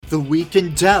The Week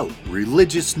in Doubt,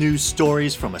 religious news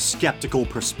stories from a skeptical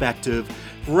perspective,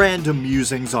 random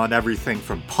musings on everything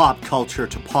from pop culture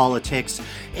to politics,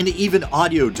 and even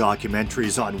audio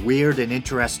documentaries on weird and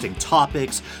interesting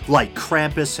topics like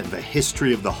Krampus and the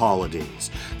history of the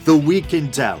holidays. The Week in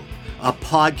Doubt, a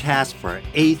podcast for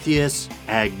atheists,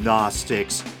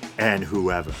 agnostics, and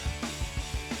whoever.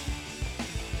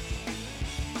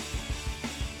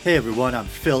 Hey everyone, I'm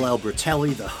Phil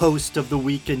Albertelli, the host of The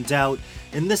Week in Doubt,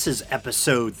 and this is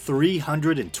episode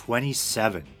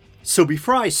 327. So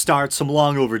before I start, some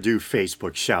long overdue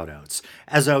Facebook shoutouts.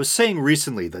 As I was saying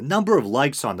recently, the number of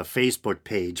likes on the Facebook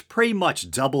page pretty much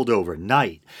doubled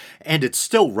overnight, and it's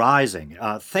still rising.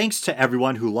 Thanks to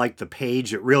everyone who liked the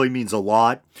page, it really means a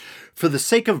lot. For the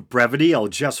sake of brevity, I'll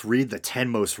just read the 10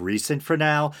 most recent for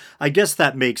now. I guess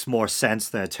that makes more sense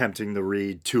than attempting to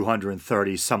read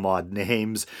 230 some odd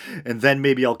names, and then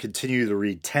maybe I'll continue to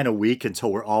read 10 a week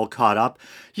until we're all caught up.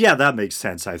 Yeah, that makes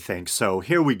sense, I think. So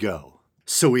here we go.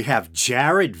 So we have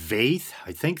Jared Vaith,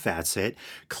 I think that's it,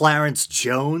 Clarence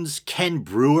Jones, Ken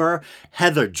Brewer,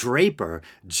 Heather Draper,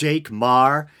 Jake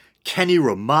Marr, Kenny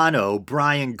Romano,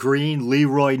 Brian Green,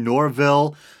 Leroy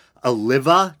Norville,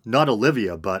 Oliva, not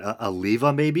Olivia, but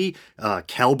Oliva maybe,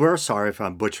 Kelber, sorry if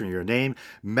I'm butchering your name,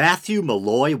 Matthew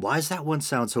Malloy, why does that one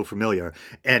sound so familiar,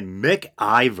 and Mick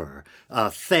Ivor.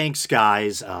 Thanks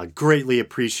guys, greatly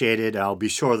appreciated. I'll be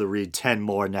sure to read 10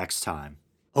 more next time.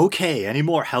 Okay, any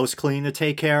more house cleaning to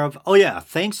take care of? Oh yeah,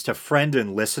 thanks to friend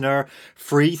and listener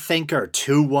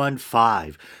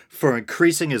Freethinker215 for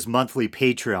increasing his monthly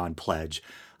Patreon pledge.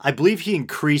 I believe he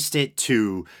increased it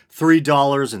to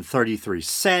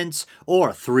 $3.33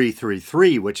 or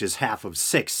 333, which is half of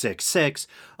 666.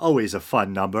 Always a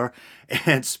fun number.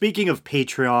 And speaking of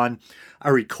Patreon, I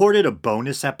recorded a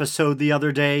bonus episode the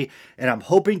other day, and I'm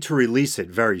hoping to release it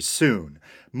very soon,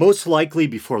 most likely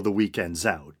before the weekend's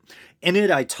out. In it,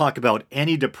 I talk about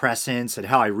antidepressants and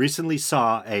how I recently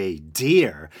saw a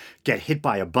deer get hit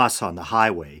by a bus on the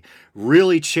highway.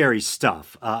 Really cherry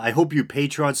stuff. I hope you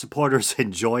Patreon supporters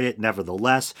enjoy it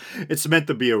nevertheless. It's meant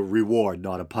to be a reward,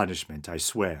 not a punishment, I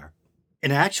swear.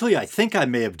 And actually, I think I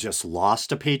may have just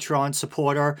lost a Patreon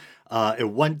supporter. It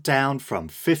went down from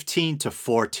 15 to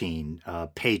 14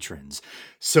 patrons.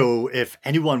 So if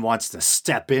anyone wants to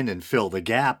step in and fill the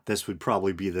gap, this would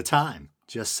probably be the time.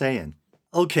 Just saying.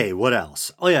 Okay, what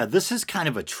else? Oh yeah, this is kind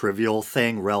of a trivial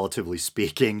thing, relatively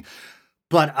speaking,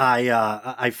 but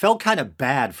I felt kind of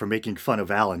bad for making fun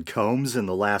of Alan Combs in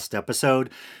the last episode.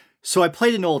 So I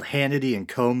played an old Hannity and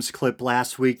Combs clip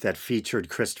last week that featured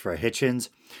Christopher Hitchens,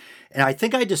 and I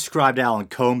think I described Alan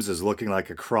Combs as looking like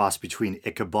a cross between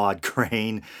Ichabod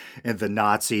Crane and the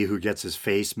Nazi who gets his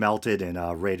face melted in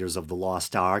Raiders of the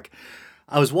Lost Ark.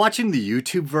 I was watching the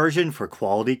YouTube version for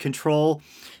quality control,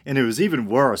 and it was even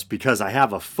worse because I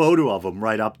have a photo of him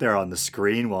right up there on the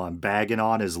screen while I'm bagging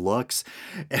on his looks.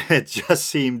 And it just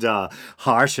seemed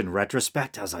harsh in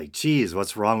retrospect. I was like, geez,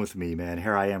 what's wrong with me, man?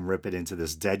 Here I am ripping into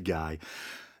this dead guy.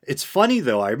 It's funny,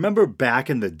 though. I remember back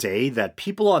in the day that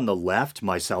people on the left,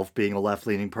 myself being a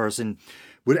left-leaning person,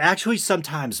 would actually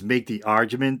sometimes make the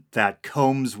argument that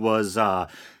Combs was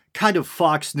kind of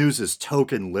Fox News'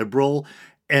 token liberal,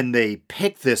 and they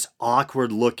picked this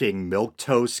awkward-looking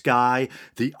milquetoast guy,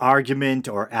 the argument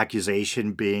or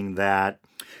accusation being that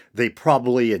they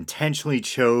probably intentionally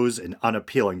chose an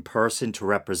unappealing person to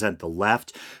represent the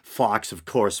left, Fox, of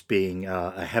course, being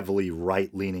a heavily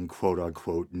right-leaning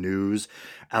quote-unquote news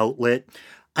outlet.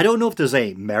 I don't know if there's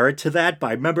any merit to that, but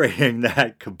I remember hearing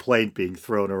that complaint being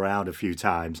thrown around a few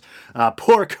times.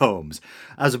 Poor Combs.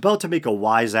 I was about to make a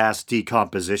wise-ass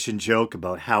decomposition joke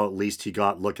about how at least he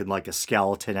got looking like a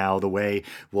skeleton out of the way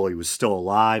while he was still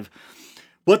alive.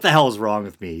 What the hell is wrong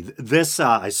with me? This,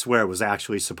 I swear, was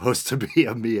actually supposed to be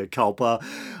a mea culpa.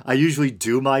 I usually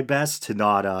do my best to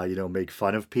not, make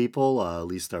fun of people, at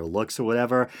least their looks or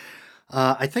whatever.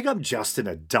 I think I'm just in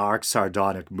a dark,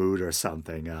 sardonic mood or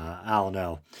something. I don't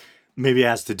know. Maybe it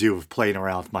has to do with playing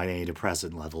around with my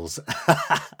antidepressant levels.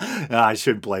 I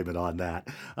shouldn't blame it on that.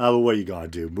 What are you going to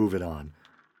do? Moving on.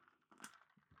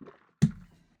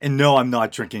 And no, I'm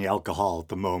not drinking alcohol at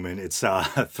the moment. It's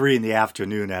 3 in the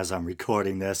afternoon as I'm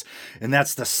recording this, and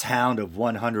that's the sound of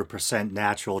 100%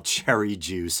 natural cherry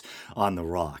juice on the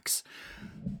rocks.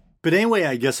 But anyway,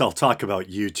 I guess I'll talk about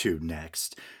YouTube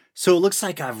next. So it looks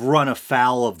like I've run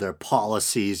afoul of their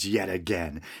policies yet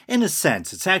again. In a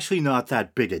sense, it's actually not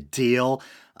that big a deal.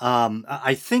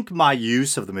 I think my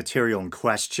use of the material in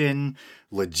question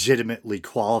legitimately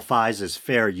qualifies as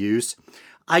fair use.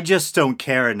 I just don't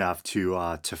care enough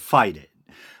to fight it.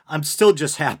 I'm still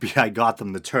just happy I got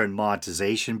them to turn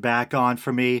monetization back on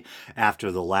for me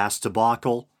after the last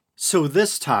debacle. So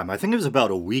this time, I think it was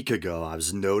about a week ago, I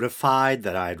was notified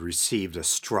that I had received a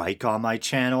strike on my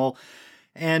channel.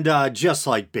 And just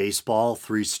like baseball,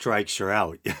 three strikes, you're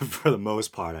out for the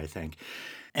most part, I think.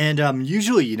 And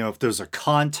usually, if there's a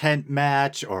content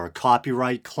match or a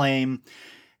copyright claim,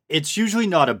 it's usually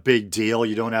not a big deal.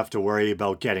 You don't have to worry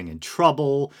about getting in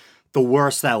trouble. The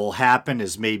worst that will happen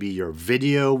is maybe your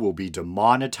video will be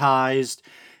demonetized,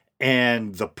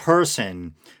 and the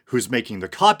person who's making the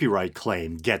copyright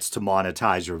claim gets to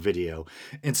monetize your video.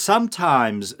 And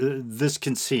sometimes this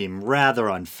can seem rather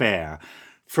unfair.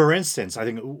 For instance, I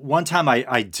think one time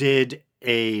I did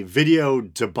a video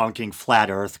debunking flat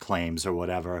earth claims or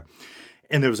whatever,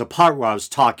 and there was a part where I was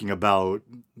talking about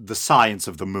the science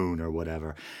of the moon or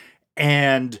whatever.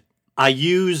 And I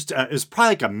used, it was probably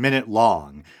like a minute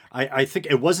long. I think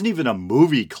it wasn't even a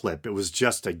movie clip. It was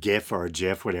just a GIF or a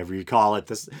GIF, whatever you call it.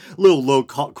 This little low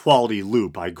quality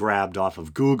loop I grabbed off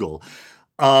of Google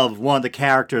of one of the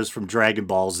characters from Dragon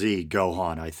Ball Z,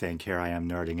 Gohan, I think, here I am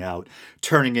nerding out,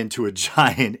 turning into a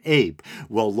giant ape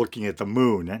while looking at the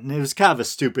moon. And it was kind of a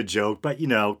stupid joke, but,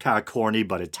 kind of corny,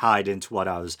 but it tied into what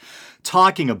I was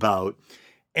talking about.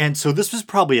 And so this was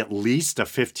probably at least a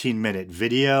 15-minute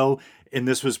video, and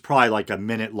this was probably like a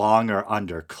minute long or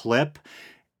under clip.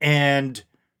 And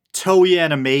Toei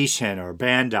Animation or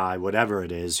Bandai, whatever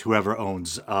it is, whoever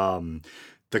owns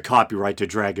the copyright to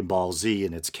Dragon Ball Z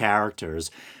and its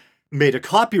characters, made a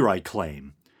copyright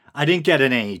claim. I didn't get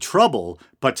in any trouble,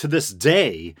 but to this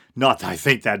day, not that I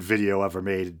think that video ever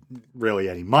made really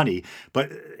any money, but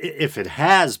if it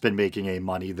has been making any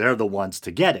money, they're the ones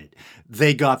to get it.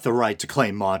 They got the right to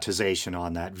claim monetization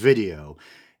on that video.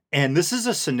 And this is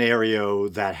a scenario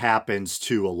that happens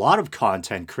to a lot of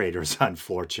content creators,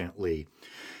 unfortunately.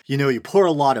 You pour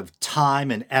a lot of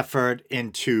time and effort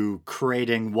into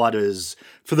creating what is,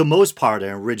 for the most part, an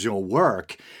original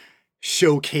work,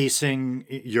 showcasing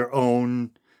your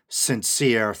own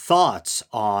sincere thoughts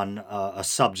on a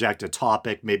subject, a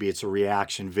topic. Maybe it's a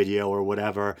reaction video or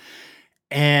whatever.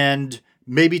 And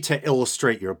maybe to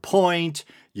illustrate your point,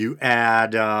 you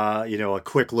add, a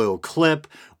quick little clip.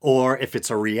 Or if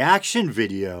it's a reaction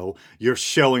video, you're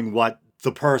showing what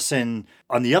the person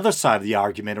on the other side of the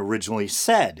argument originally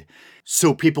said,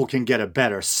 so people can get a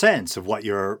better sense of what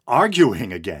you're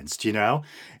arguing against,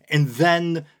 And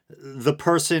then the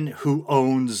person who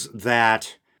owns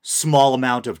that small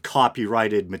amount of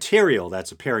copyrighted material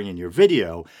that's appearing in your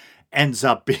video ends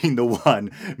up being the one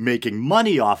making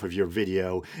money off of your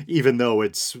video, even though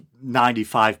it's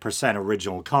 95%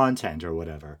 original content or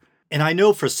whatever. And I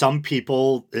know for some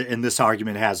people, and this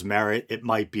argument has merit, it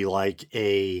might be like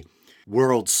a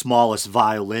world's smallest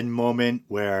violin moment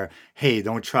where, hey,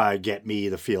 don't try to get me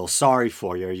to feel sorry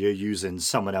for you. You're using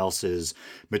someone else's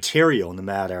material, no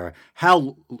matter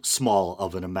how small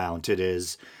of an amount it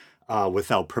is,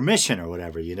 without permission or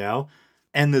whatever,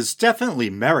 And there's definitely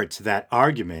merit to that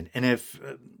argument. And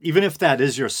even if that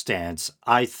is your stance,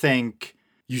 I think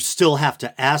you still have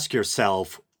to ask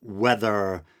yourself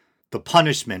whether the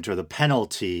punishment or the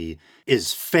penalty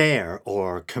is fair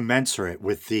or commensurate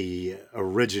with the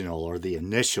original or the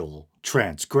initial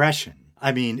transgression.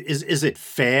 I mean, is it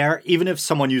fair, even if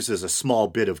someone uses a small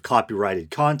bit of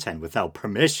copyrighted content without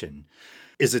permission,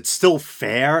 is it still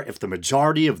fair if the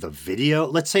majority of the video,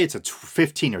 let's say it's a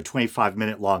 15 or 25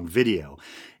 minute long video,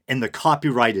 and the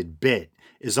copyrighted bit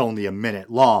is only a minute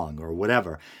long or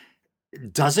whatever,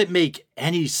 does it make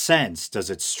any sense? Does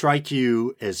it strike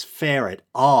you as fair at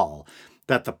all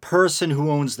that the person who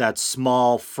owns that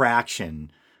small fraction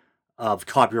of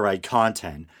copyright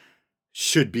content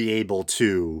should be able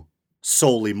to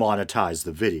solely monetize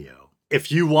the video?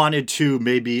 If you wanted to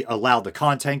maybe allow the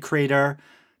content creator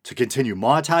to continue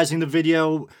monetizing the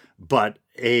video, but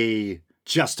a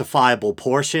justifiable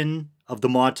portion of the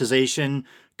monetization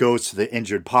goes to the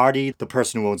injured party, the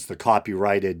person who owns the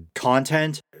copyrighted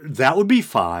content, that would be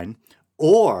fine.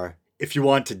 Or if you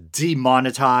want to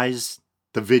demonetize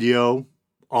the video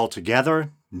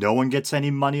altogether, no one gets any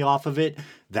money off of it,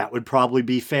 that would probably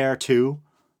be fair too.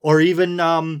 Or even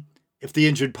if the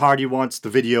injured party wants the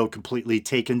video completely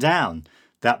taken down,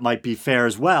 that might be fair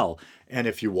as well. And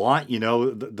if you want,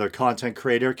 the content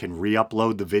creator can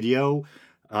re-upload the video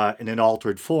in an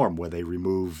altered form where they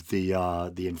remove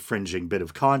the infringing bit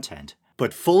of content.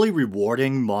 But fully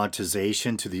rewarding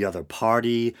monetization to the other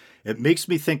party, it makes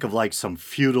me think of like some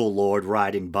feudal lord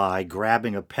riding by,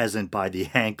 grabbing a peasant by the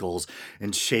ankles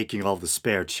and shaking all the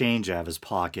spare change out of his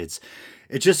pockets.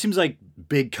 It just seems like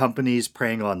big companies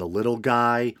preying on the little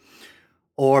guy.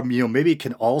 Or, maybe it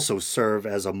can also serve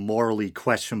as a morally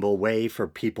questionable way for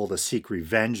people to seek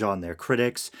revenge on their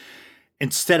critics.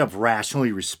 Instead of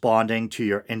rationally responding to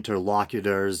your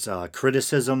interlocutor's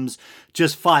criticisms,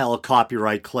 just file a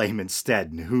copyright claim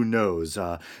instead, and who knows,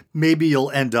 maybe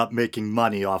you'll end up making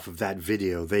money off of that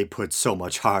video they put so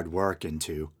much hard work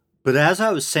into. But as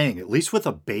I was saying, at least with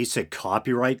a basic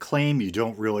copyright claim, you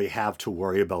don't really have to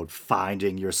worry about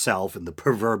finding yourself in the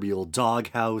proverbial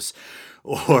doghouse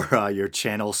or your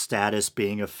channel status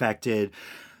being affected.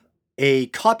 A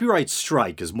copyright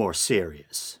strike is more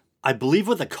serious. I believe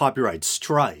with a copyright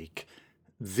strike,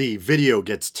 the video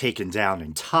gets taken down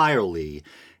entirely.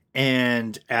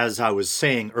 And as I was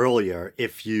saying earlier,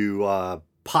 if you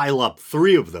pile up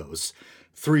 3 of those,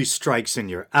 3 strikes and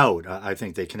you're out, I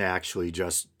think they can actually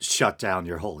just shut down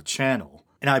your whole channel.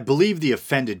 And I believe the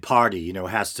offended party,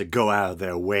 has to go out of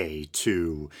their way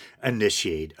to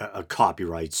initiate a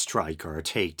copyright strike or a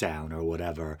takedown or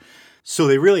whatever. So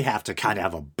they really have to kind of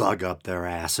have a bug up their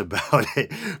ass about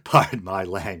it. Pardon my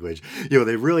language.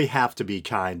 They really have to be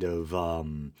kind of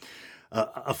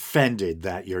offended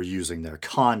that you're using their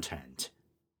content.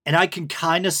 And I can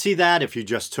kind of see that if you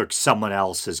just took someone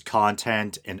else's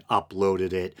content and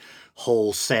uploaded it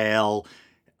wholesale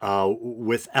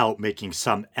without making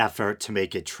some effort to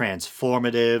make it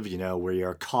transformative, where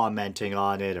you're commenting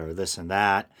on it or this and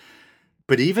that.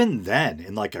 But even then,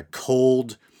 in like a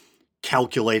cold,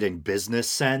 calculating business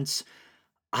sense,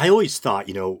 I always thought,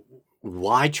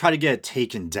 why try to get it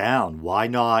taken down? Why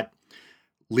not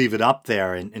leave it up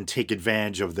there and take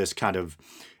advantage of this kind of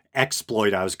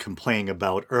exploit I was complaining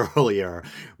about earlier,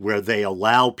 where they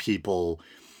allow people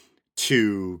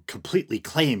to completely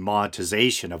claim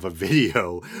monetization of a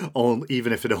video,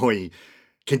 even if it only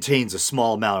contains a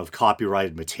small amount of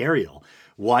copyrighted material.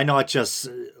 Why not just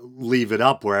leave it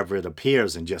up wherever it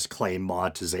appears and just claim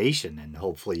monetization? And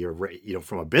hopefully you're,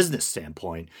 from a business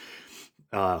standpoint,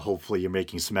 hopefully you're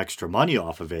making some extra money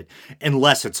off of it,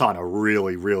 unless it's on a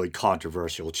really, really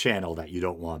controversial channel that you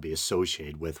don't want to be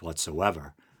associated with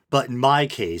whatsoever. But in my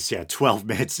case, 12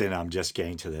 minutes in, I'm just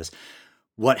getting to this.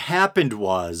 What happened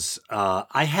was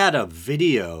I had a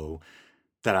video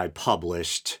that I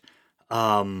published.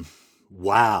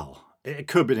 It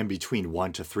could have been in between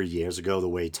 1 to 3 years ago, the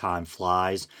way time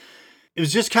flies. It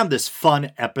was just kind of this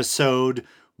fun episode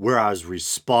where I was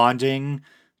responding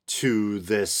to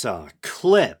this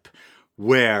clip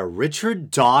where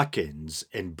Richard Dawkins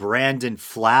and Brandon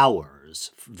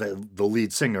Flowers, the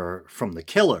lead singer from The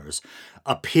Killers,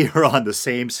 appear on the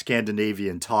same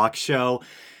Scandinavian talk show.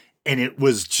 And it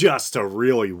was just a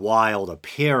really wild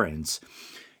appearance.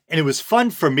 And it was fun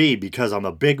for me because I'm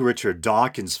a big Richard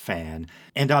Dawkins fan,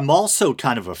 and I'm also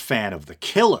kind of a fan of The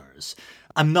Killers.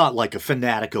 I'm not like a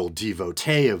fanatical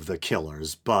devotee of The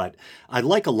Killers, but I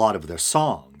like a lot of their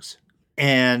songs.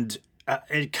 And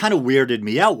it kind of weirded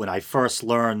me out when I first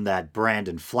learned that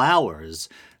Brandon Flowers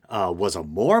was a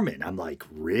Mormon. I'm like,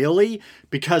 really?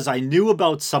 Because I knew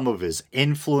about some of his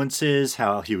influences,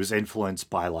 how he was influenced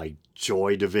by like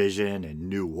Joy Division and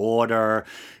New Order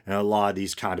and a lot of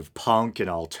these kind of punk and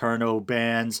alterno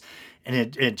bands.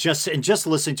 And just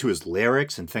listening to his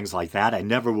lyrics and things like that, I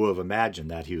never would have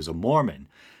imagined that he was a Mormon.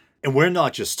 And we're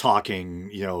not just talking,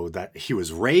 that he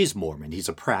was raised Mormon. He's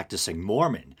a practicing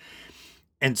Mormon.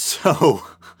 And so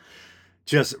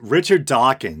just Richard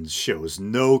Dawkins shows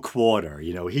no quarter.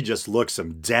 He just looks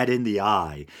him dead in the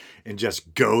eye and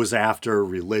just goes after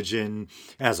religion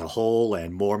as a whole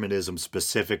and Mormonism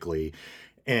specifically.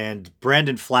 And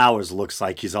Brandon Flowers looks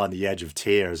like he's on the edge of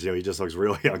tears. He just looks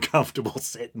really uncomfortable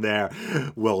sitting there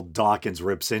while Dawkins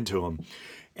rips into him.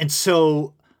 And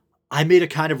so I made a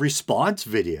kind of response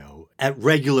video at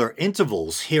regular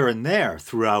intervals here and there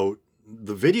throughout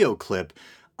the video clip.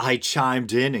 I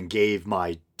chimed in and gave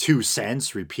my 2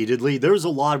 cents repeatedly. There was a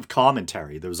lot of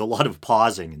commentary. There was a lot of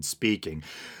pausing and speaking.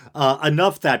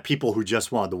 Enough that people who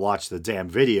just wanted to watch the damn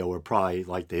video were probably,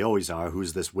 like they always are,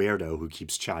 who's this weirdo who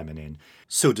keeps chiming in?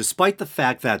 So despite the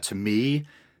fact that, to me,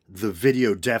 the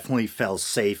video definitely fell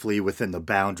safely within the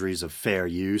boundaries of fair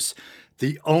use,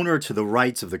 the owner to the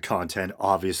rights of the content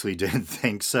obviously didn't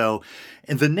think so,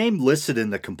 and the name listed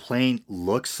in the complaint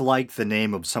looks like the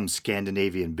name of some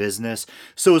Scandinavian business,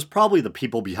 so it's probably the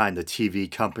people behind the TV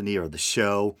company or the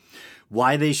show.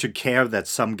 Why they should care that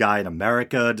some guy in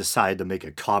America decided to make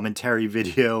a commentary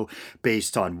video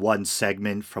based on one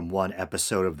segment from one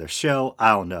episode of their show,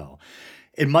 I don't know.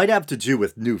 It might have to do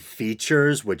with new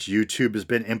features which YouTube has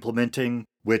been implementing,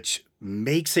 which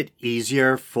makes it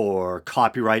easier for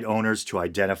copyright owners to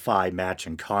identify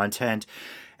matching content.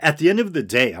 At the end of the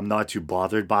day, I'm not too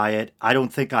bothered by it. I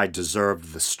don't think I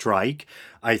deserved the strike.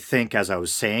 I think, as I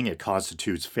was saying, it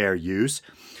constitutes fair use.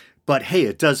 But hey,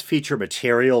 it does feature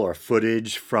material or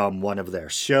footage from one of their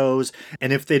shows,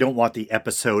 and if they don't want the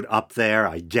episode up there,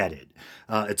 I get it.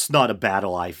 It's not a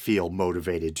battle I feel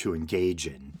motivated to engage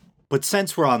in. But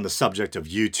since we're on the subject of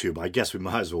YouTube, I guess we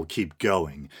might as well keep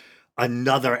going.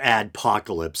 Another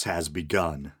adpocalypse has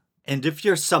begun. And if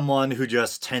you're someone who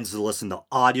just tends to listen to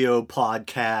audio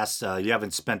podcasts, you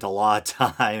haven't spent a lot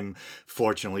of time,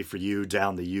 fortunately for you,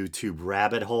 down the YouTube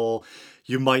rabbit hole,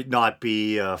 you might not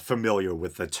be familiar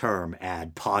with the term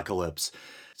adpocalypse.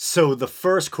 So the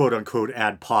first quote-unquote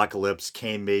adpocalypse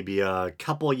came maybe a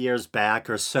couple years back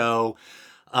or so.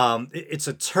 It's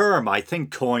a term, I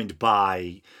think, coined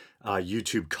by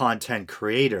YouTube content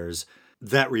creators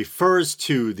that refers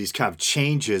to these kind of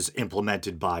changes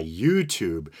implemented by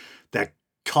YouTube that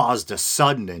caused a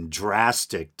sudden and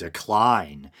drastic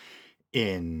decline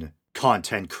in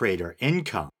content creator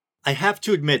income. I have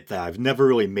to admit that I've never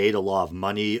really made a lot of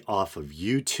money off of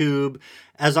YouTube.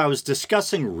 As I was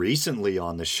discussing recently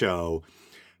on the show,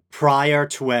 prior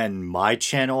to when my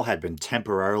channel had been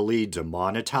temporarily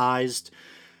demonetized,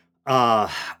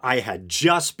 I had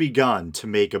just begun to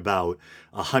make about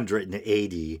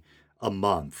 180 a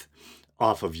month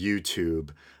off of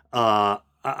YouTube.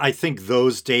 I think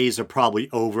those days are probably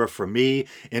over for me.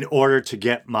 In order to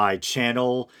get my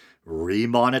channel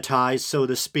remonetized, so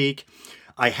to speak,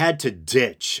 I had to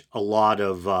ditch a lot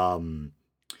of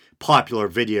popular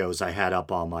videos I had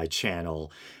up on my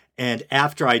channel. And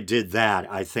after I did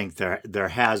that, I think there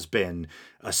has been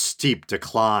a steep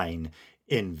decline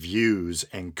in views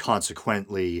and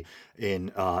consequently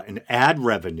in ad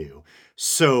revenue.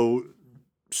 So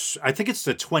I think it's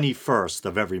the 21st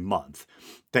of every month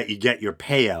that you get your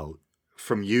payout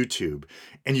from YouTube.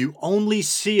 And you only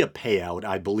see a payout,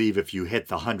 I believe, if you hit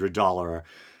the $100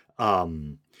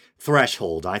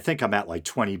 threshold. I think I'm at like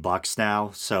 $20 now,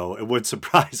 so it wouldn't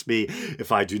surprise me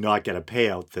if I do not get a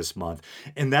payout this month.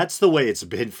 And that's the way it's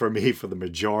been for me for the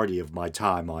majority of my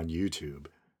time on YouTube.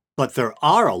 But there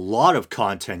are a lot of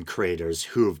content creators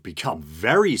who have become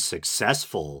very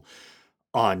successful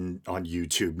on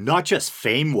YouTube, not just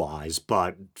fame-wise,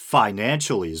 but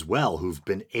financially as well, who've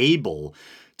been able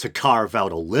to carve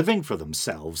out a living for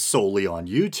themselves solely on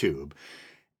YouTube.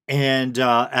 And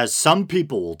as some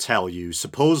people will tell you,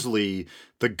 supposedly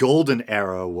the golden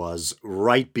era was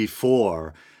right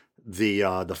before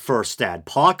the first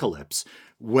adpocalypse,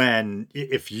 when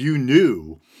if you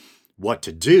knew what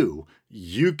to do,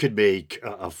 you could make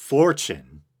a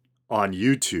fortune on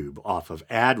YouTube off of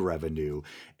ad revenue,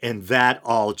 and that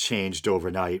all changed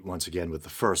overnight once again with the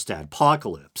first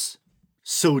adpocalypse.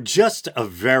 So just a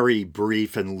very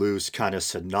brief and loose kind of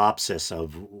synopsis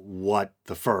of what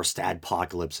the first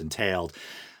adpocalypse entailed.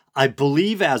 I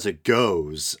believe as it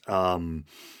goes,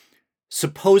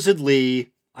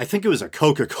 supposedly, I think it was a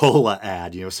Coca-Cola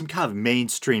ad, some kind of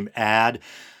mainstream ad,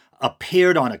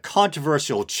 appeared on a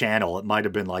controversial channel. It might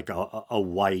have been like a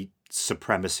white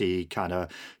supremacy kind of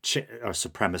or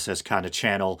supremacist kind of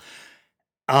channel.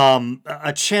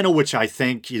 A channel which I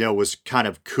think, was kind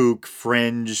of kook,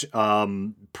 fringe,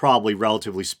 probably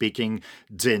relatively speaking,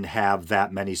 didn't have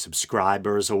that many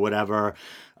subscribers or whatever.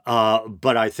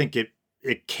 But I think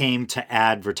it came to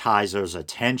advertisers'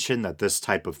 attention that this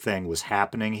type of thing was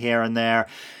happening here and there.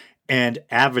 And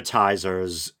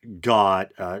advertisers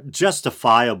got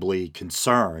justifiably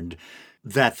concerned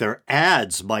that their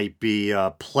ads might be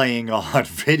playing on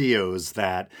videos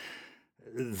that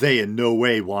they in no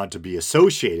way want to be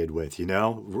associated with,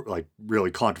 like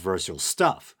really controversial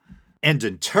stuff. And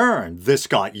in turn, this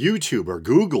got YouTube or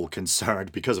Google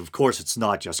concerned because, of course, it's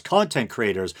not just content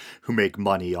creators who make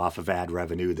money off of ad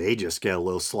revenue. They just get a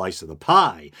little slice of the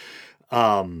pie.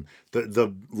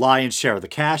 The lion's share of the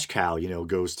cash cow,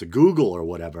 goes to Google or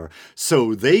whatever.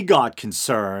 So they got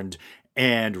concerned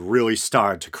and really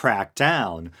started to crack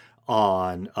down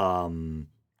on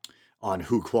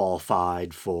who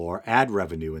qualified for ad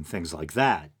revenue and things like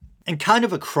that. And kind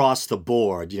of across the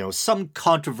board, some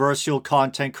controversial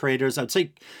content creators, I'd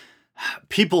say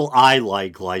people I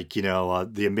like,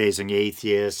 The Amazing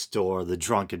Atheist or The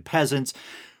Drunken Peasants,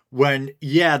 when,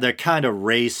 they're kind of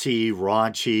racy,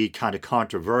 raunchy, kind of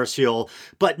controversial,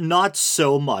 but not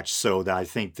so much so that I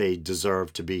think they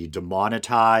deserve to be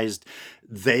demonetized.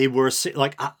 They were,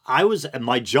 I was,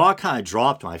 my jaw kind of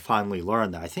dropped when I finally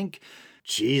learned that. I think,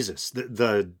 Jesus,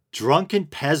 the Drunken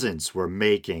Peasants were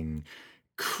making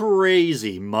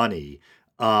crazy money.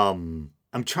 I'm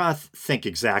trying to think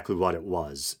exactly what it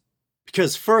was.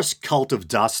 Because first, Cult of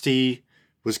Dusty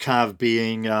was kind of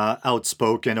being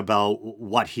outspoken about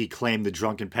what he claimed the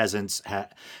Drunken Peasants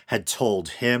had told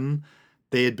him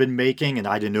they had been making, and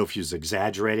I didn't know if he was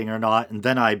exaggerating or not. And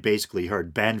then I basically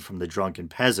heard Ben from the Drunken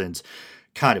Peasants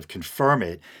kind of confirm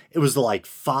it. It was like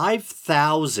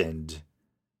 5,000.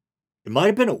 It might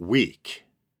have been a week.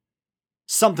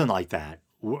 Something like that.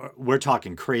 We're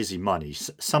talking crazy money,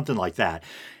 something like that.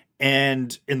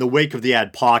 And in the wake of the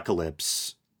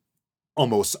adpocalypse,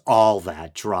 almost all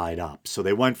that dried up. So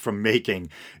they went from making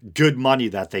good money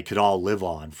that they could all live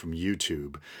on from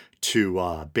YouTube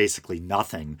to basically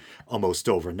nothing almost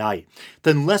overnight.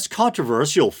 Then less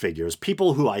controversial figures,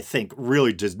 people who I think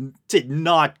really did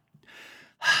not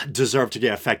deserve to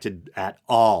get affected at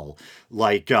all,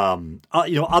 like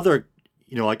other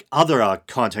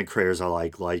content creators I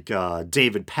like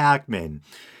David Pakman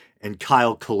and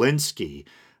Kyle Kalinske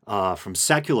from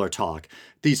Secular Talk.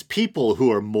 These people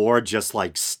who are more just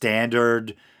like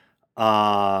standard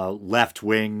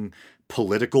left-wing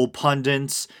political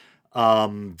pundits.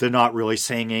 They're not really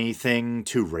saying anything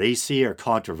too racy or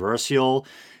controversial.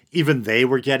 Even they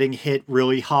were getting hit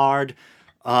really hard.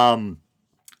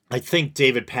 I think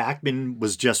David Pakman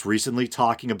was just recently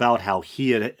talking about how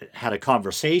he had a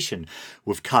conversation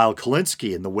with Kyle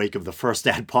Kalinske in the wake of the first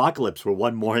Adpocalypse, where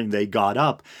one morning they got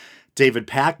up. David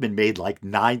Pakman made like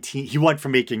 19. He went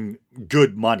from making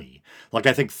good money, like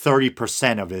I think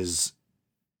 30%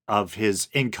 of his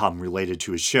income related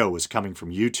to his show was coming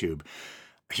from YouTube.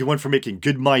 He went from making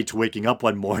good money to waking up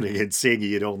one morning and seeing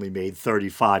he had only made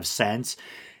 35 cents.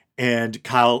 And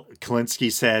Kyle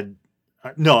Kalinske said,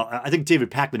 no, I think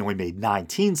David Pakman only made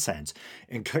 19 cents.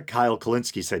 And Kyle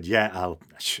Kalinske said, yeah,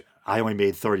 I only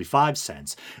made 35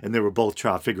 cents. And they were both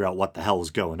trying to figure out what the hell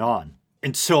was going on.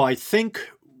 And so I think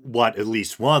what at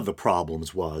least one of the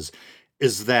problems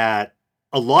is that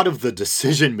a lot of the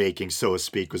decision making, so to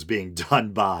speak, was being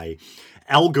done by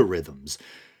algorithms.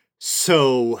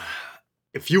 So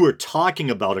if you were talking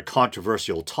about a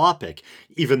controversial topic,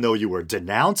 even though you were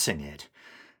denouncing it,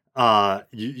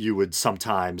 you would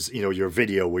sometimes, your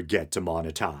video would get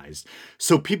demonetized.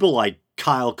 So people like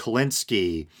Kyle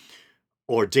Kalinske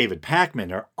or David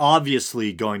Pakman are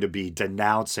obviously going to be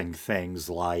denouncing things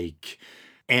like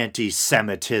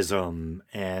anti-Semitism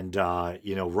and,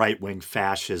 right-wing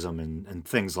fascism and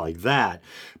things like that.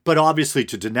 But obviously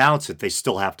to denounce it, they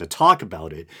still have to talk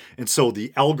about it. And so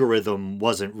the algorithm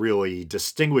wasn't really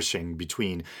distinguishing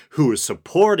between who was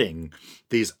supporting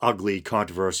these ugly,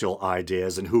 controversial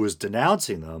ideas and who was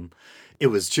denouncing them. It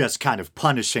was just kind of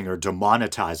punishing or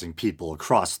demonetizing people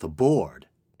across the board.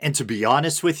 And to be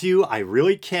honest with you, I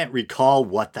really can't recall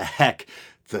what the heck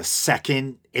the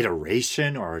second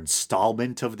iteration or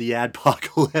installment of the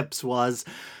Adpocalypse was.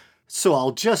 So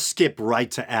I'll just skip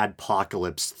right to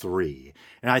Adpocalypse 3.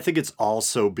 And I think it's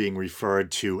also being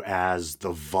referred to as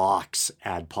the Vox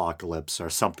Adpocalypse or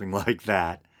something like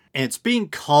that. And it's being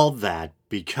called that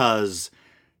because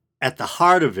at the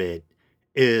heart of it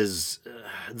is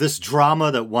this drama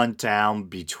that went down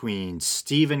between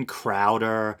Steven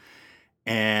Crowder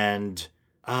and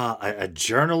a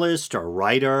journalist or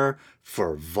writer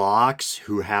for Vox,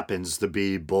 who happens to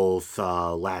be both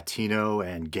Latino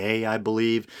and gay, I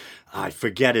believe. I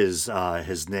forget his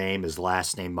name. His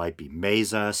last name might be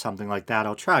Meza, something like that.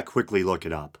 I'll try to quickly look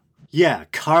it up. Yeah,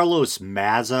 Carlos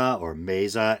Maza, or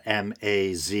Meza,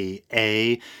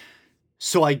 M-A-Z-A.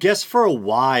 So I guess for a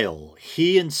while,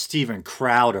 he and Steven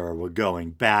Crowder were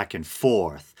going back and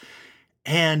forth.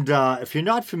 And if you're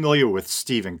not familiar with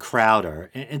Steven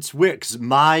Crowder, it's weird because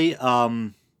I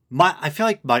feel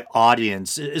like my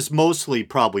audience is mostly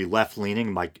probably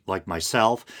left-leaning, like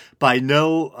myself. But I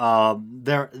know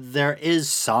there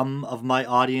is some of my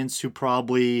audience who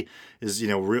probably is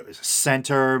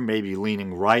center, maybe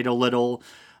leaning right a little.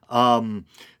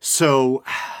 So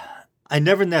I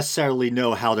never necessarily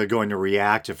know how they're going to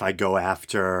react if I go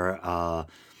after a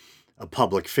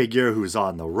public figure who's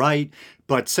on the right.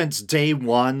 But since day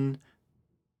one,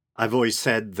 I've always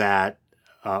said that,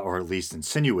 or at least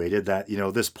insinuated that,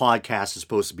 this podcast is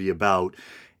supposed to be about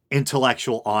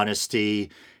intellectual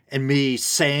honesty and me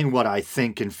saying what I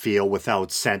think and feel without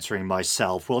censoring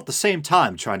myself, while at the same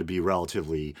time trying to be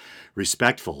relatively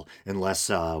respectful, unless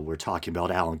we're talking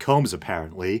about Alan Combs,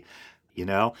 apparently,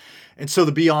 And so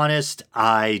to be honest,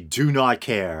 I do not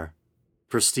care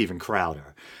for Steven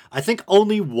Crowder. I think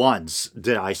only once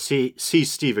did I see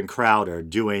Steven Crowder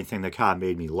do anything that kind of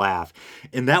made me laugh,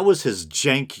 and that was his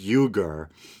Cenk Uygur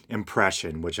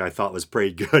impression, which I thought was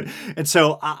pretty good. And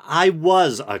so I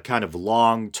was a kind of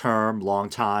long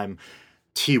time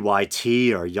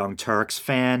TYT or Young Turks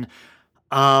fan.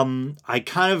 I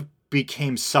kind of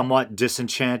became somewhat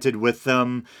disenchanted with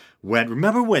them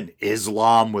remember when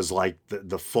Islam was like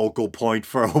the focal point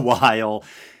for a while?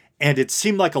 And it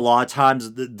seemed like a lot of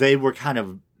times they were kind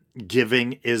of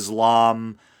giving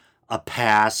Islam a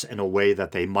pass in a way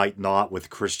that they might not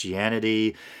with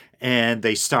Christianity. And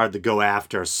they started to go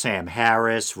after Sam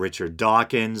Harris, Richard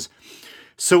Dawkins.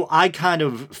 So I kind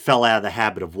of fell out of the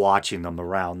habit of watching them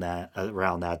around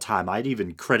that time. I'd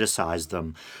even criticized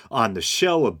them on the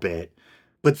show a bit.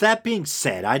 But that being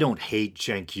said, I don't hate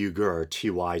Cenk Uygur or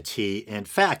TYT. In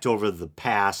fact, over the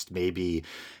past maybe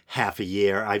half a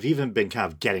year, I've even been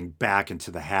kind of getting back into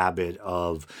the habit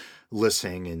of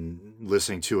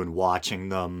listening to and watching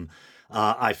them.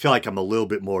 I feel like I'm a little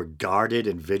bit more guarded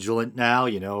and vigilant now,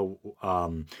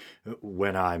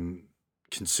 when I'm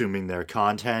consuming their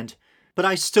content. But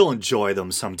I still enjoy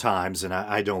them sometimes, and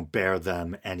I don't bear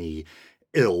them any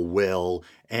ill will.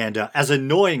 And as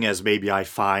annoying as maybe I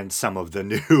find some of the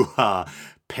new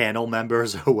panel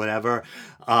members or whatever,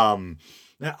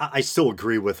 I still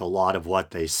agree with a lot of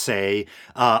what they say.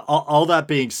 All that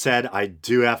being said, I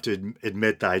do have to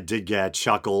admit that I did get a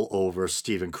chuckle over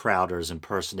Steven Crowder's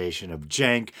impersonation of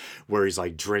Cenk, where he's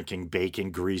like drinking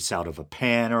bacon grease out of a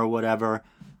pan or whatever.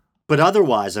 But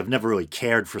otherwise, I've never really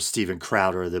cared for Steven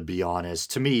Crowder, to be honest.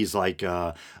 To me, he's like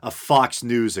a Fox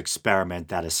News experiment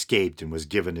that escaped and was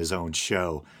given his own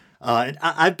show. And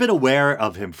I've been aware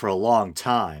of him for a long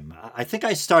time. I think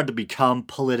I started to become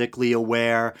politically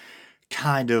aware,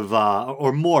 kind of,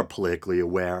 or more politically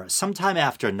aware, sometime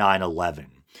after 9/11.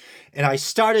 And I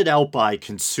started out by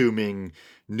consuming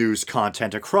news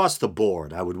content across the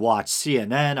board. I would watch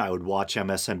CNN, I would watch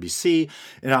MSNBC,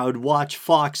 and I would watch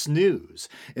Fox News.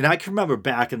 And I can remember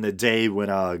back in the day when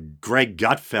Greg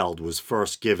Gutfeld was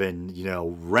first given,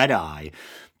 Red Eye,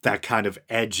 that kind of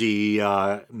edgy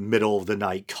middle of the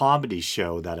night comedy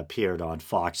show that appeared on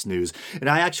Fox News. And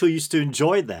I actually used to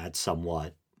enjoy that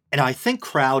somewhat. And I think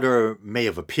Crowder may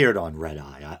have appeared on Red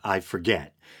Eye. I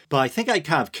forget. But I think I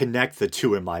kind of connect the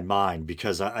two in my mind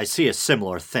because I see a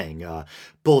similar thing.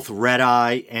 Both Red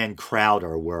Eye and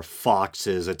Crowder were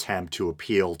Fox's attempt to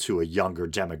appeal to a younger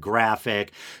demographic,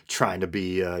 trying to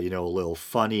be, a little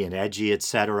funny and edgy,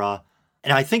 etc.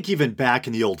 And I think even back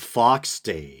in the old Fox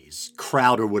days,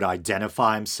 Crowder would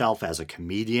identify himself as a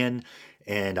comedian,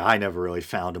 and I never really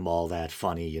found him all that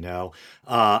funny.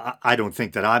 I don't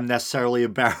think that I'm necessarily a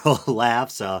barrel of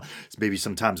laughs. Maybe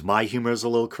sometimes my humor is a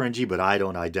little cringy, but I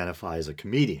don't identify as a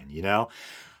comedian.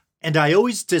 And I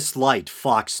always disliked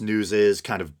Fox News's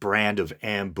kind of brand of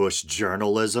ambush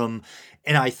journalism.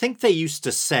 And I think they used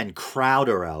to send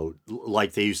Crowder out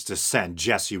like they used to send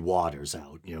Jesse Waters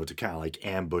out, to kind of like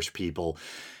ambush people.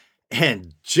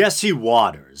 And Jesse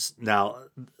Waters, now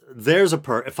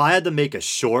if I had to make a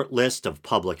short list of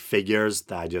public figures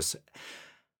that I just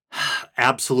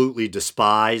absolutely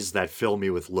despise, that fill me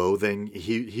with loathing,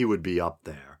 he would be up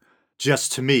there.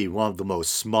 Just to me, one of the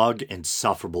most smug,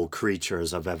 insufferable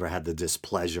creatures I've ever had the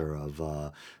displeasure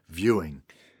of viewing.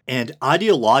 And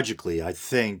ideologically, I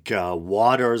think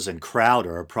Waters and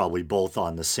Crowder are probably both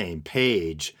on the same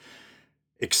page,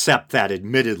 except that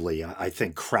admittedly, I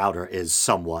think Crowder is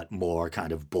somewhat more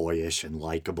kind of boyish and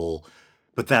likable.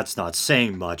 But that's not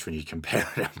saying much when you compare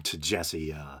him to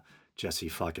Jesse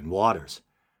fucking Waters.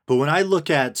 But when I look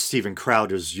at Steven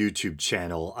Crowder's YouTube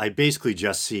channel, I basically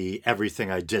just see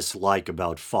everything I dislike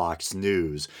about Fox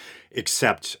News,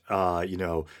 except,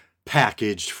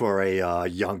 packaged for a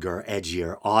younger,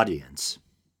 edgier audience.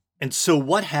 And so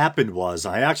what happened was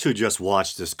I actually just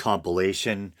watched this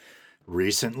compilation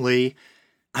recently.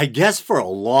 I guess for a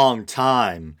long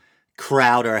time,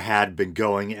 Crowder had been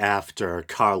going after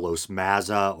Carlos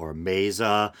Maza or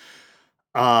Meza.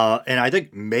 And I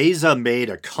think Meza made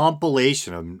a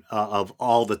compilation of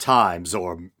all the times,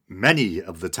 or many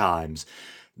of the times,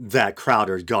 that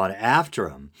Crowder had gone after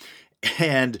him.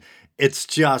 And it's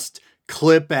just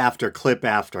clip after clip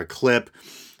after clip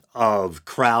of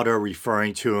Crowder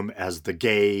referring to him as the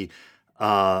gay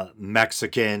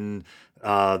Mexican,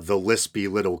 the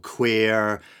lispy little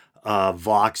queer,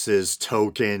 Vox's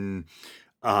token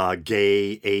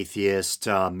gay atheist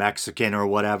Mexican or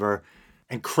whatever.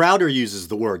 And Crowder uses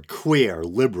the word queer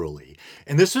liberally.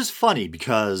 And this is funny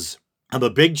because I'm a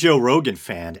big Joe Rogan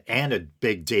fan and a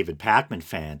big David Pakman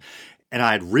fan. And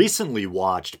I had recently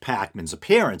watched Pakman's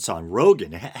appearance on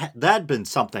Rogan. That had been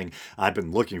something I've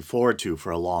been looking forward to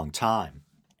for a long time.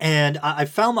 And I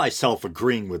found myself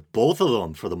agreeing with both of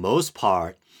them for the most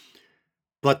part.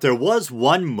 But there was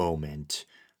one moment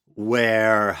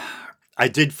where I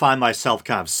did find myself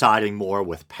kind of siding more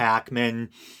with Pakman,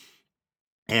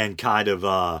 and kind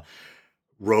of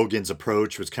Rogan's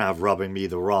approach was kind of rubbing me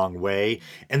the wrong way.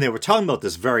 And they were talking about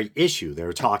this very issue. They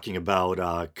were talking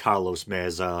about Carlos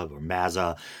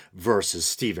Maza versus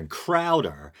Steven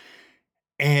Crowder.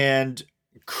 And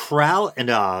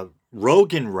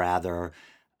Rogan, rather,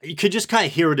 you could just kind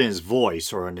of hear it in his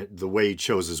voice or in the way he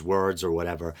chose his words or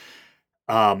whatever,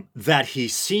 that he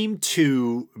seemed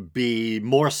to be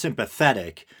more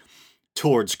sympathetic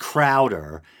towards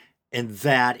Crowder, and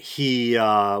that he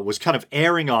was kind of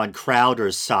erring on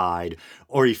Crowder's side,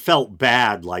 or he felt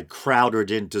bad, like Crowder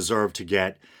didn't deserve to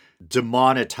get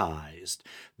demonetized.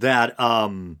 That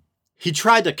he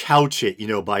tried to couch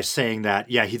it, by saying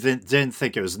that, yeah, he didn't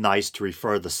think it was nice to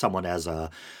refer to someone as a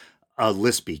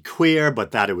lispy queer,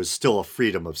 but that it was still a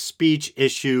freedom of speech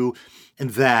issue,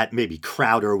 and that maybe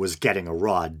Crowder was getting a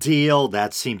raw deal.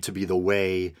 That seemed to be the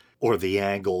way or the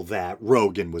angle that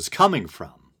Rogan was coming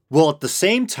from. Well, at the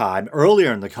same time,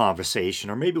 earlier in the conversation,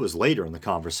 or maybe it was later in the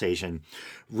conversation,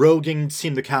 Rogan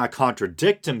seemed to kind of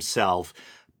contradict himself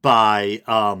by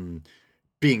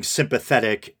being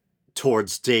sympathetic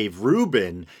towards Dave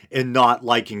Rubin and not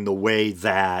liking the way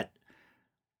that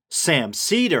Sam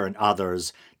Seder and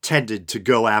others tended to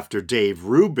go after Dave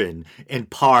Rubin, in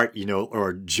part,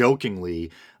 or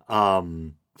jokingly,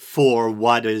 for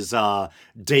what is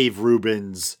Dave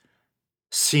Rubin's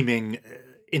seeming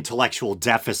intellectual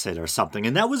deficit or something.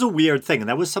 And that was a weird thing. And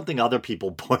that was something other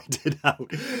people pointed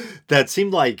out. That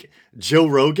seemed like Joe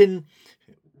Rogan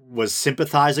was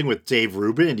sympathizing with Dave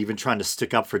Rubin and even trying to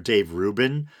stick up for Dave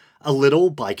Rubin a little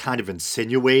by kind of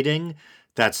insinuating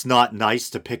that's not nice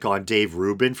to pick on Dave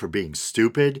Rubin for being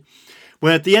stupid.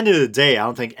 When at the end of the day, I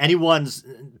don't think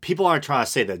people aren't trying to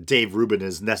say that Dave Rubin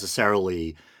is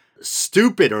necessarily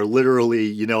stupid or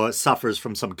literally, suffers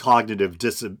from some cognitive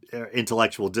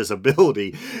intellectual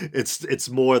disability. It's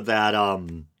more that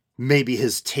maybe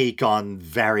his take on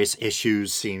various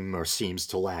issues seems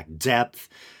to lack depth,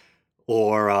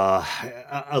 or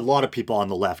a lot of people on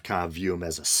the left kind of view him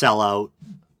as a sellout.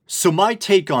 So my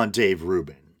take on Dave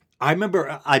Rubin, I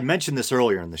remember I mentioned this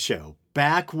earlier in the show,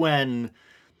 back when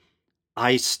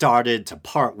I started to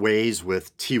part ways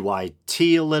with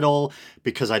TYT a little,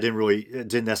 because I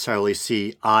didn't necessarily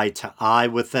see eye to eye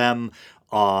with them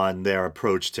on their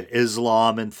approach to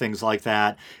Islam and things like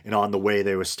that, and on the way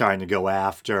they were starting to go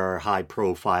after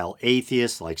high-profile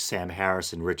atheists like Sam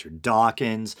Harris and Richard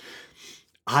Dawkins.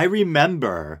 I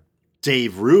remember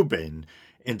Dave Rubin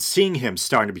and seeing him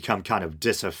starting to become kind of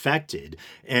disaffected,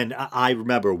 and I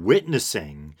remember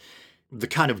witnessing the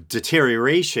kind of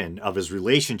deterioration of his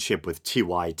relationship with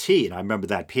TYT. And I remember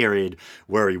that period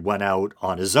where he went out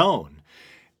on his own.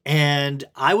 And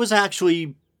I was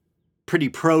actually pretty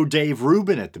pro Dave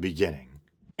Rubin at the beginning.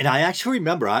 And I actually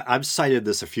remember, I've cited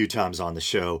this a few times on the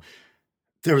show,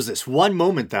 there was this one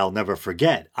moment that I'll never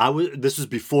forget. This was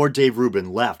before Dave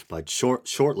Rubin left, but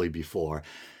shortly before.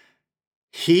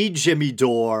 He, Jimmy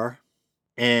Dore,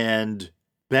 and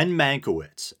Ben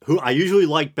Mankiewicz, who I usually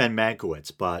like Ben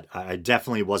Mankiewicz, but I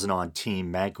definitely wasn't on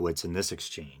Team Mankiewicz in this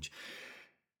exchange.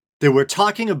 They were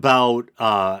talking about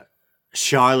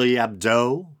Charlie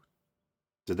Hebdo.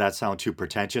 Did that sound too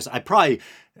pretentious? I probably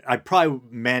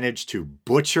managed to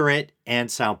butcher it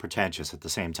and sound pretentious at the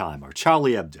same time. Or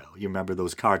Charlie Hebdo. You remember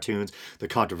those cartoons, the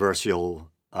controversial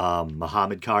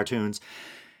Muhammad cartoons?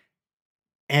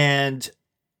 And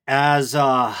as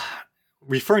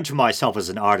referring to myself as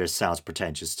an artist sounds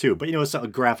pretentious too, but it's a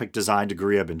graphic design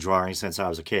degree I've been drawing since I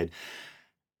was a kid.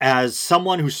 As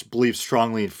someone who believes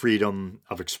strongly in freedom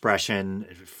of expression,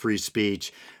 free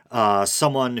speech,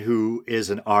 someone who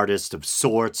is an artist of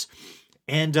sorts,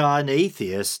 and an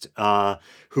atheist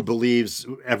who believes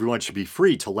everyone should be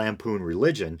free to lampoon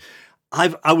religion,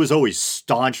 I was always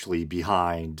staunchly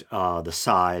behind the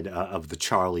side of the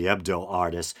Charlie Hebdo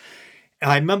artists.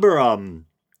 And I remember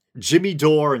Jimmy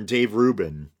Dore and Dave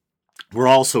Rubin were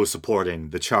also supporting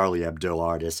the Charlie Hebdo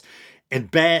artists.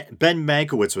 And Ben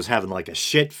Mankiewicz was having like a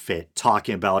shit fit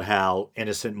talking about how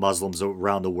innocent Muslims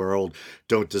around the world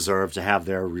don't deserve to have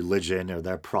their religion or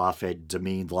their prophet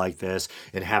demeaned like this,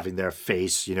 and having their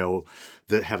face,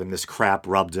 having this crap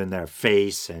rubbed in their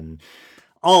face and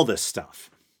all this stuff.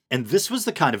 And this was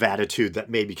the kind of attitude that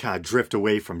made me kind of drift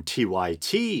away from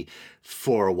TYT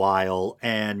for a while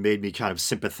and made me kind of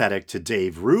sympathetic to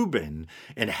Dave Rubin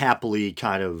and happily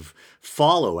kind of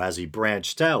follow as he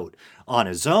branched out on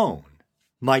his own.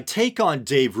 My take on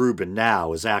Dave Rubin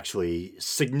now is actually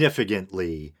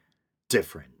significantly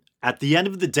different. At the end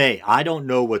of the day, I don't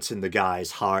know what's in the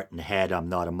guy's heart and head. I'm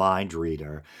not a mind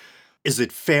reader. Is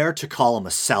it fair to call him a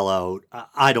sellout?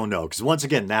 I don't know, because once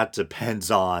again, that depends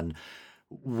on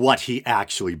what he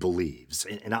actually believes.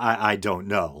 And I don't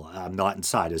know. I'm not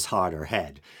inside his heart or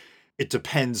head. It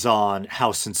depends on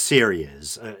how sincere he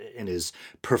is in his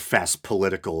professed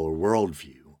political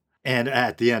worldview. And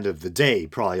at the end of the day,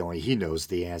 probably only he knows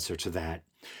the answer to that.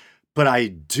 But I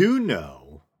do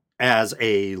know, as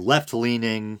a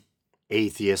left-leaning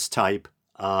atheist type,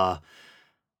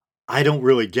 I don't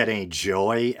really get any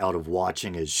joy out of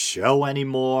watching his show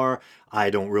anymore. I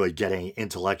don't really get any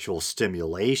intellectual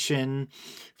stimulation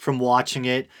from watching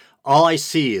it. All I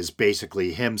see is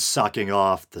basically him sucking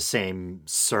off the same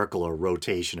circular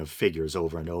rotation of figures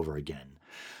over and over again.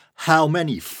 How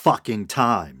many fucking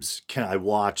times can I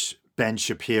watch Ben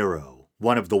Shapiro,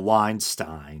 one of the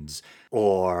Weinsteins,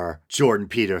 or Jordan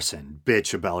Peterson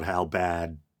bitch about how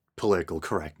bad political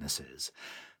correctness is?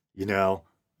 You know,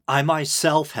 I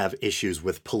myself have issues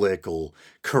with political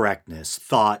correctness,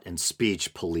 thought and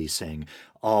speech policing,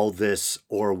 all this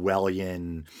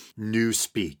Orwellian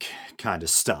newspeak kind of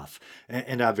stuff.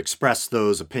 And I've expressed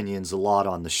those opinions a lot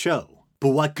on the show. But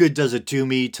what good does it do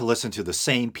me to listen to the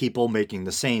same people making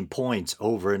the same points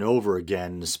over and over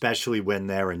again, especially when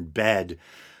they're in bed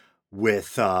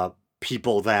with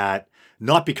people that,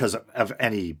 not because of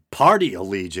any party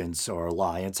allegiance or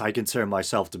alliance, I consider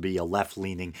myself to be a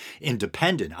left-leaning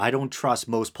independent. I don't trust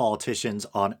most politicians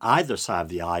on either side of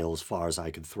the aisle as far as I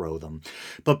could throw them.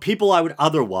 But people I would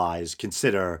otherwise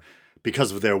consider,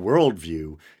 because of their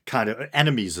worldview, kind of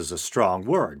enemies is a strong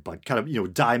word, but kind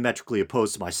of, diametrically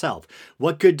opposed to myself.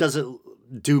 What good does it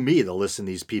do me to listen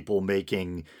to these people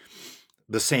making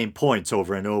the same points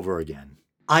over and over again?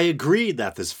 I agree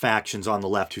that there's factions on the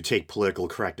left who take political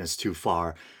correctness too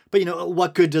far, but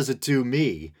what good does it do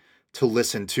me to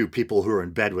listen to people who are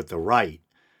in bed with the right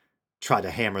try to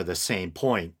hammer the same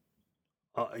point,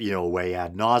 away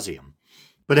ad nauseum?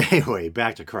 But anyway,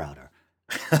 back to Crowder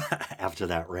after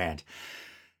that rant.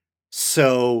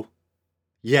 So,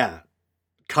 yeah,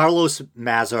 Carlos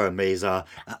Meza.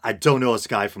 I don't know this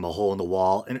guy from a hole in the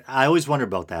wall, and I always wonder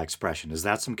about that expression. Is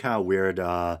that some kind of weird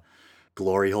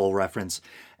glory hole reference?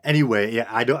 Anyway, yeah,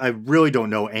 I really don't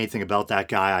know anything about that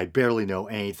guy. I barely know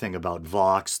anything about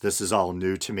Vox. This is all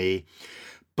new to me.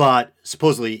 But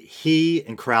supposedly he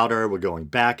and Crowder were going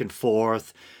back and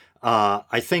forth.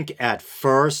 I think at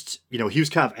first, he was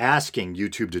kind of asking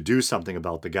YouTube to do something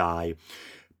about the guy,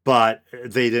 but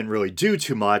they didn't really do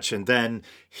too much. And then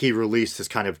he released this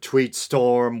kind of tweet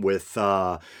storm with,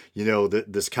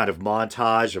 this kind of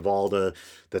montage of all the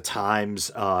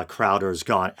times Crowder's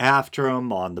gone after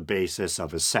him on the basis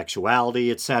of his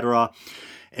sexuality, etc.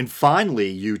 And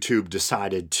finally, YouTube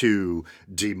decided to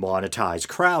demonetize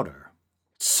Crowder.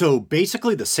 So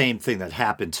basically the same thing that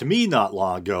happened to me not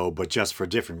long ago, but just for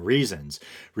different reasons.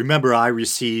 Remember, I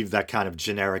received that kind of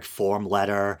generic form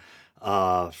letter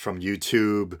from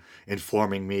YouTube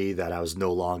informing me that I was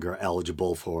no longer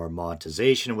eligible for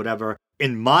monetization or whatever.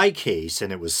 In my case,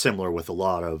 and it was similar with a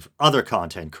lot of other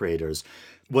content creators,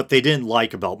 what they didn't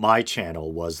like about my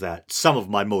channel was that some of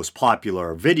my most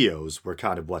popular videos were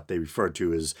kind of what they referred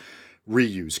to as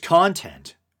reused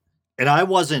content. And I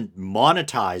wasn't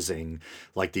monetizing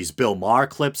like these Bill Maher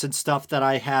clips and stuff that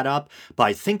I had up, but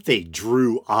I think they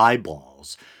drew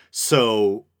eyeballs.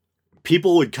 So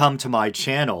people would come to my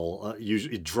channel,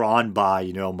 usually drawn by,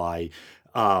 my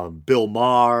Bill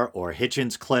Maher or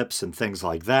Hitchens clips and things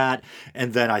like that.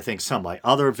 And then I think some of my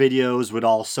other videos would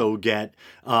also get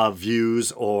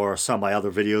views, or some of my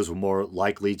other videos were more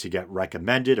likely to get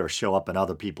recommended or show up in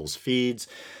other people's feeds.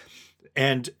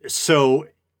 And so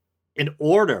in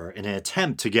an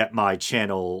attempt to get my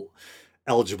channel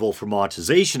eligible for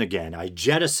monetization again, I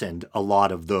jettisoned a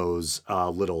lot of those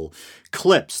little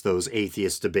clips, those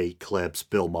atheist debate clips,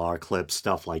 Bill Maher clips,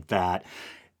 stuff like that.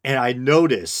 And I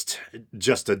noticed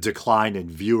just a decline in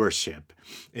viewership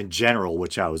in general,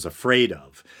 which I was afraid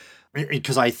of.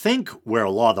 Because I think where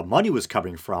a lot of the money was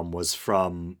coming from was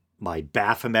from my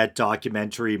Baphomet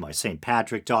documentary, my St.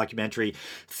 Patrick documentary,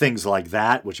 things like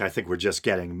that, which I think were just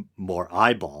getting more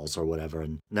eyeballs or whatever.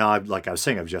 And now, like I was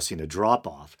saying, I've just seen a drop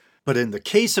off. But in the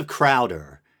case of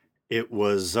Crowder, it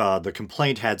was the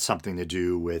complaint had something to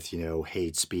do with,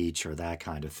 hate speech or that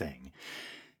kind of thing.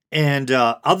 And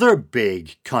other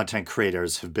big content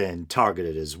creators have been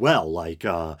targeted as well, like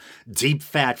Deep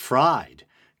Fat Fried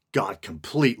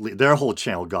their whole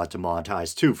channel got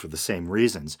demonetized too for the same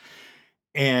reasons.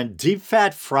 And Deep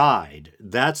Fat Fried,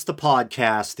 that's the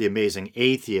podcast The Amazing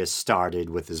Atheist started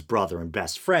with his brother and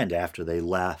best friend after they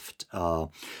left The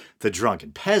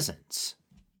Drunken Peasants.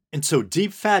 And so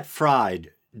Deep Fat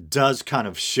Fried does kind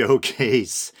of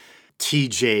showcase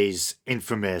TJ's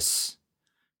infamous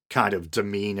kind of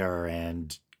demeanor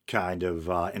and kind of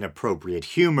inappropriate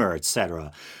humor,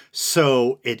 etc.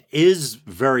 So it is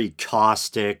very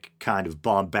caustic, kind of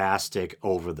bombastic,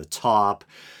 over the top.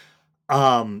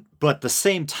 But at the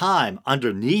same time,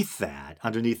 underneath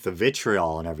the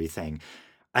vitriol and everything,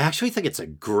 I actually think it's a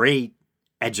great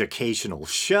educational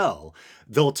show.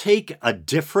 They'll take a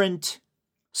different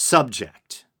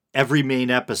subject every main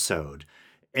episode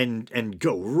and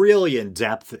go really in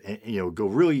depth, go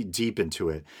really deep into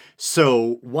it.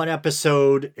 So one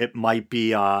episode, it might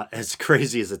be as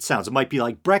crazy as it sounds. It might be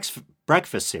like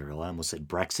breakfast cereal. I almost said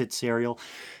Brexit cereal.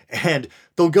 And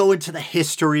they'll go into the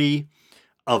history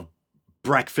of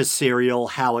breakfast cereal,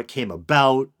 how it came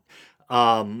about,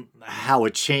 how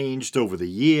it changed over the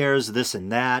years, this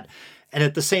and that. And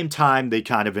at the same time, they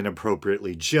kind of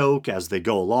inappropriately joke as they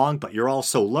go along, but you're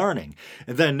also learning.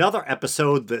 And then another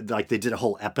episode, like they did a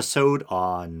whole episode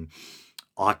on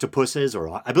octopuses,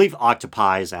 or I believe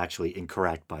octopi is actually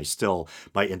incorrect, but still,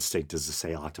 my instinct is to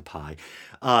say octopi.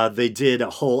 They did a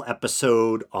whole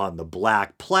episode on the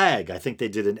Black Plague. I think they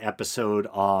did an episode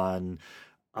on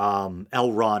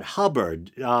L. Ron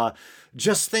Hubbard,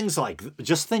 just things like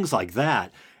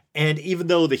that. And even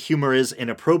though the humor is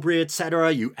inappropriate,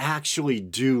 etc., you actually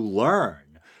do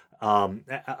learn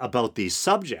about these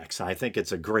subjects. I think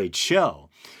it's a great show.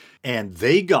 And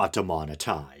they got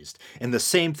demonetized. And the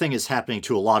same thing is happening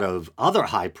to a lot of other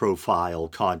high-profile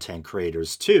content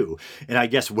creators too. And I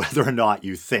guess whether or not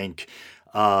you think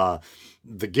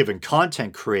the given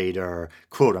content creator,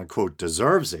 quote unquote,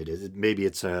 deserves it. Maybe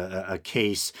it's a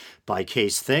case by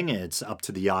case thing, and it's up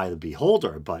to the eye of the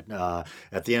beholder. But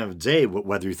at the end of the day,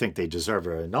 whether you think they deserve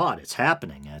it or not, it's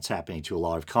happening. And it's happening to a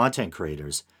lot of content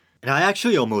creators. And I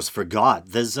actually almost forgot.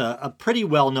 There's a pretty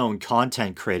well-known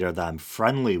content creator that I'm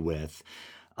friendly with.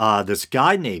 This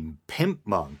guy named Pimp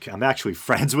Monk. I'm actually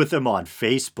friends with him on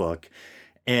Facebook.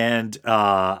 And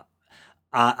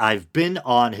I've been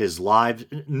on his live,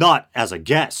 not as a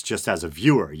guest, just as a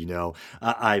viewer,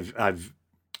 I've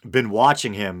been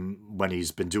watching him when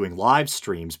he's been doing live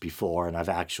streams before, and I've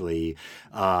actually,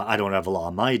 I don't have a lot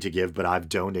of money to give, but I've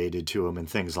donated to him and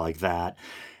things like that.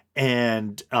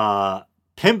 And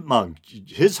Pimp Monk,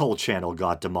 his whole channel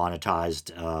got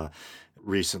demonetized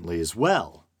recently as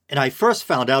well. And I first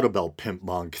found out about Pimp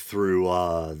Monk through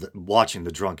watching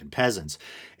The Drunken Peasants.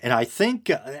 And I think,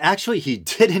 actually, he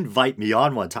did invite me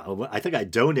on one time. I think I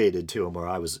donated to him, or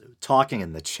I was talking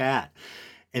in the chat.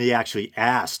 And he actually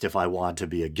asked if I wanted to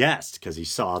be a guest, because he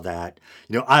saw that,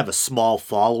 I have a small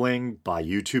following by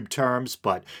YouTube terms,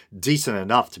 but decent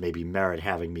enough to maybe merit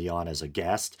having me on as a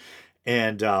guest.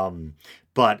 And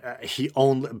but he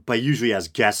usually has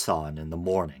guests on in the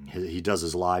morning. He does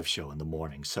his live show in the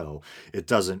morning, so it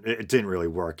didn't really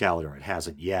work out, or it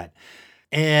hasn't yet.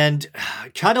 And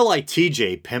kind of like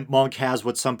TJ, Pimp Monk has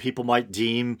what some people might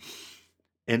deem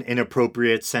an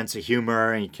inappropriate sense of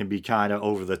humor, and he can be kind of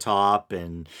over the top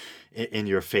and in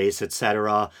your face,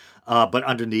 etc. But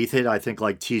underneath it, I think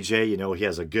like TJ, he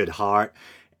has a good heart,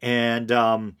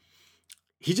 and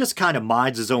he just kind of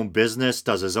minds his own business,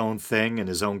 does his own thing in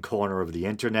his own corner of the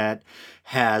internet,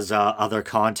 has other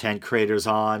content creators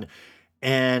on,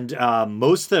 and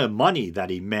most of the money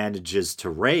that he manages to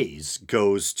raise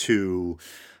goes to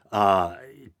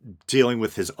dealing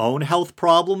with his own health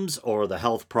problems or the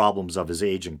health problems of his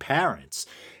aging parents.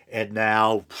 And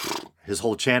now his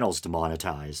whole channel's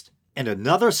demonetized. And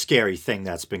another scary thing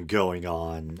that's been going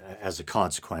on as a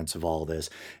consequence of all this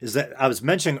is that I was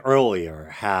mentioning earlier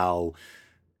how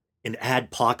in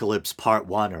Adpocalypse Part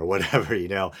 1 or whatever,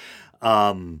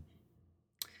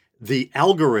 the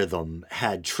algorithm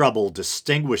had trouble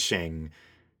distinguishing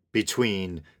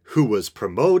between who was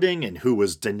promoting and who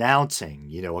was denouncing,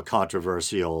 a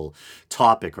controversial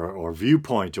topic or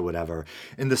viewpoint or whatever.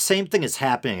 And the same thing is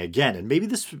happening again. And maybe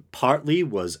this partly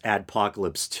was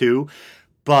Adpocalypse 2,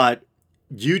 but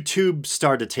YouTube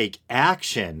started to take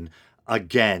action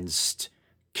against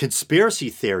conspiracy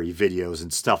theory videos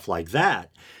and stuff like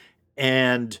that.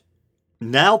 And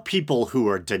now people who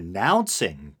are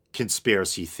denouncing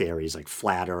conspiracy theories like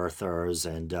flat earthers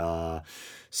and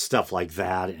stuff like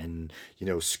that, and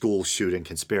school shooting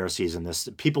conspiracies,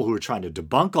 and people who are trying to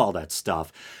debunk all that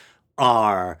stuff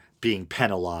are being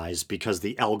penalized because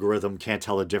the algorithm can't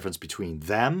tell the difference between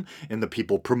them and the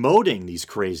people promoting these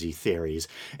crazy theories.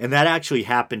 And that actually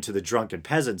happened to the Drunken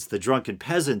Peasants. The Drunken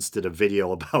Peasants did a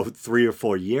video about 3 or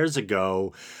 4 years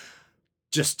ago,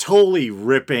 just totally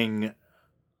ripping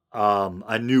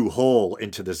a new hole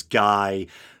into this guy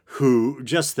who,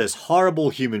 just this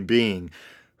horrible human being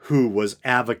who was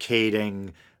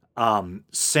advocating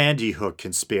Sandy Hook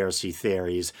conspiracy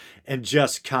theories and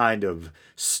just kind of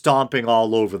stomping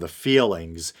all over the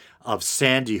feelings of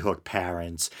Sandy Hook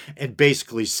parents, and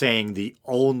basically saying the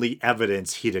only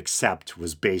evidence he'd accept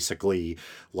was basically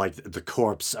like the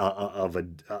corpse of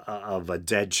a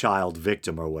dead child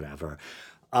victim or whatever.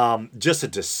 Just a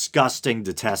disgusting,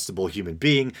 detestable human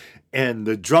being. And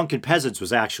the Drunken Peasants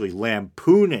was actually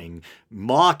lampooning,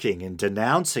 mocking, and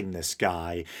denouncing this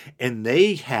guy. And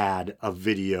they had a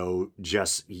video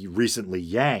just recently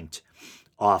yanked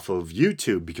off of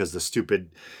YouTube because the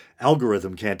stupid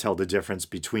algorithm can't tell the difference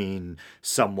between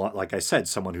someone, like I said,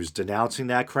 someone who's denouncing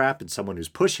that crap and someone who's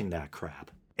pushing that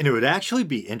crap. And it would actually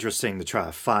be interesting to try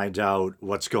to find out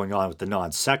what's going on with the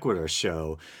Non Sequitur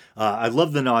show. I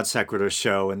love the Non Sequitur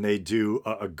show, and they do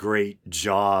a great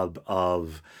job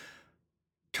of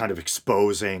kind of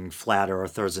exposing flat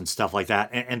earthers and stuff like that.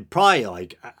 And probably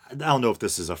like, I don't know if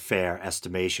this is a fair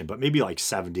estimation, but maybe like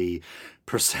 70%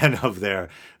 of their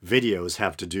videos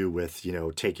have to do with,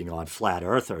 taking on flat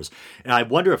earthers. And I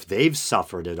wonder if they've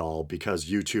suffered at all because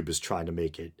YouTube is trying to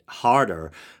make it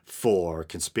harder for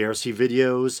conspiracy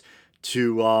videos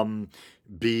to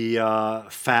be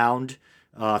found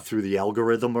through the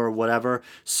algorithm or whatever.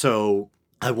 So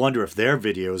I wonder if their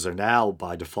videos are now,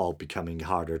 by default, becoming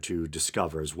harder to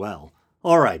discover as well.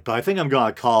 All right, but I think I'm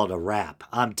going to call it a wrap.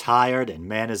 I'm tired, and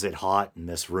man, is it hot in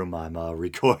this room I'm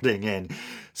recording in.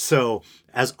 So,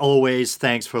 as always,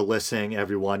 thanks for listening,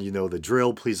 everyone. You know the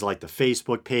drill. Please like the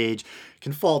Facebook page. You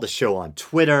can follow the show on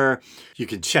Twitter. You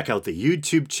can check out the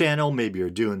YouTube channel. Maybe you're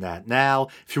doing that now.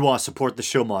 If you want to support the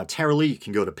show monetarily, you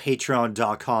can go to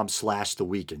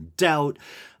patreon.com/theweekindoubt.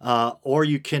 Or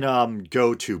you can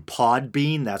go to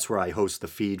Podbean. That's where I host the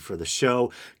feed for the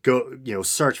show. Go,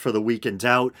 search for The Week in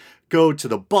Doubt. Go to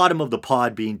the bottom of the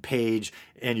Podbean page,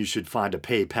 and you should find a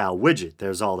PayPal widget.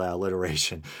 There's all that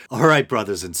alliteration. All right,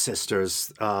 brothers and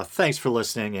sisters, thanks for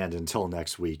listening, and until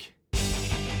next week.